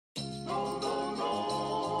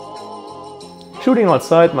Shooting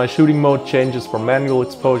outside, my shooting mode changes from manual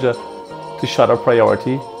exposure to shutter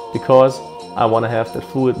priority because I want to have that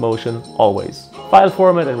fluid motion always. File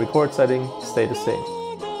format and record setting stay the same.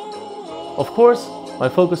 Of course, my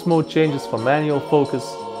focus mode changes from manual focus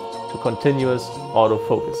to continuous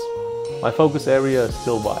autofocus. My focus area is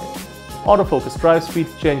still wide. Autofocus drive speed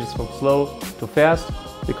changes from slow to fast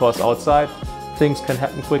because outside things can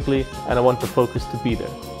happen quickly and I want the focus to be there.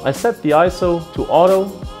 I set the ISO to auto.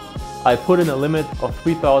 I put in a limit of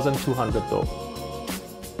 3200 though.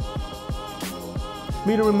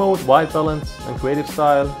 Meter mode, white balance and creative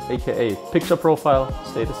style, aka picture profile,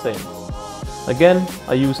 stay the same. Again,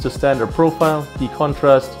 I use the standard profile,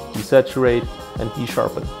 decontrast, desaturate and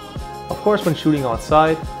desharpen. Of course, when shooting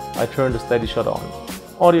outside, I turn the steady shot on.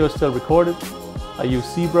 Audio is still recorded, I use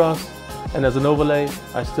zebras, and as an overlay,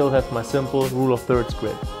 I still have my simple rule of thirds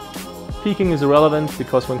grid. Peaking is irrelevant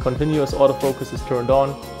because when continuous autofocus is turned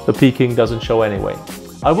on, the peaking doesn't show anyway.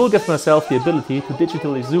 I will give myself the ability to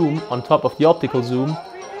digitally zoom on top of the optical zoom.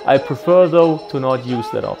 I prefer though to not use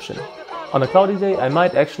that option. On a cloudy day, I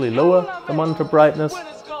might actually lower the monitor brightness.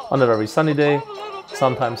 On a very sunny day,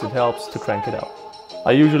 sometimes it helps to crank it up.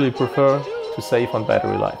 I usually prefer to save on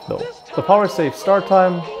battery life though. The power save start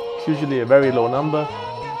time is usually a very low number,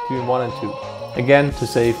 between 1 and 2. Again, to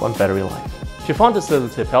save on battery life. If you found this little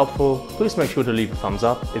tip helpful, please make sure to leave a thumbs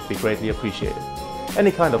up, it'd be greatly appreciated.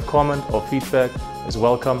 Any kind of comment or feedback is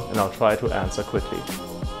welcome and I'll try to answer quickly.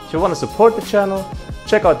 If you want to support the channel,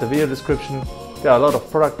 check out the video description. There are a lot of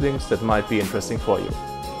product links that might be interesting for you.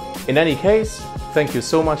 In any case, thank you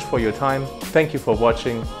so much for your time, thank you for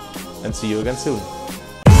watching and see you again soon.